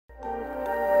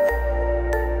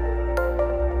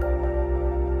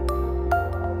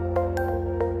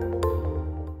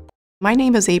My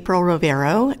name is April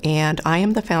Rovero, and I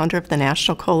am the founder of the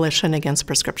National Coalition Against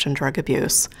Prescription Drug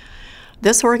Abuse.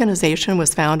 This organization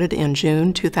was founded in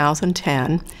June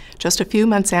 2010, just a few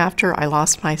months after I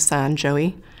lost my son,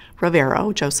 Joseph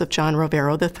John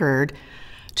Rovero III,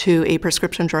 to a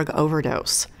prescription drug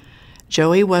overdose.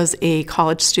 Joey was a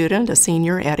college student, a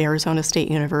senior at Arizona State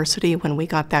University, when we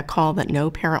got that call that no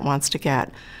parent wants to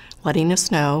get, letting us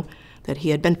know that he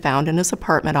had been found in his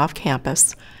apartment off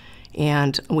campus.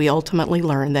 And we ultimately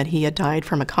learned that he had died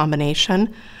from a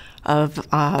combination of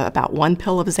about 1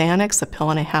 pill of Xanax, 1.5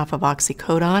 pills of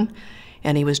oxycodone,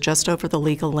 and he was just over the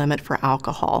legal limit for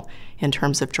alcohol in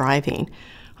terms of driving.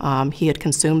 He had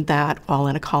consumed that while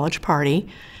in a college party,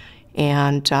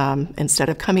 and instead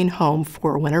of coming home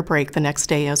for winter break the next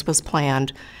day as was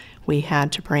planned, we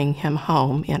had to bring him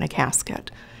home in a casket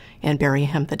and bury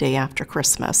him the day after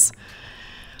Christmas.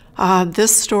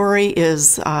 This story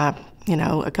is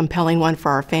a compelling one for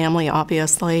our family,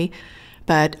 obviously,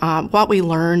 but what we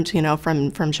learned,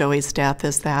 from Joey's death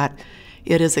is that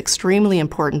it is extremely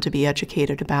important to be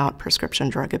educated about prescription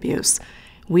drug abuse.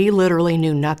 We literally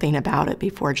knew nothing about it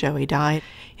before Joey died,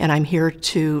 and I'm here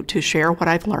to share what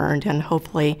I've learned and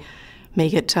hopefully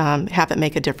have it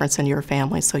make a difference in your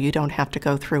family so you don't have to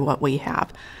go through what we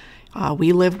have.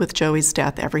 We live with Joey's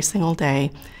death every single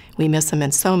day. We miss him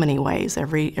in so many ways.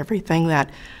 Everything that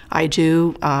I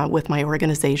do with my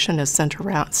organization is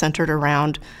centered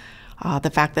around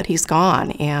the fact that he's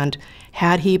gone. And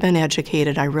had he been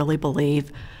educated, I really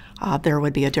believe there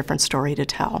would be a different story to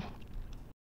tell.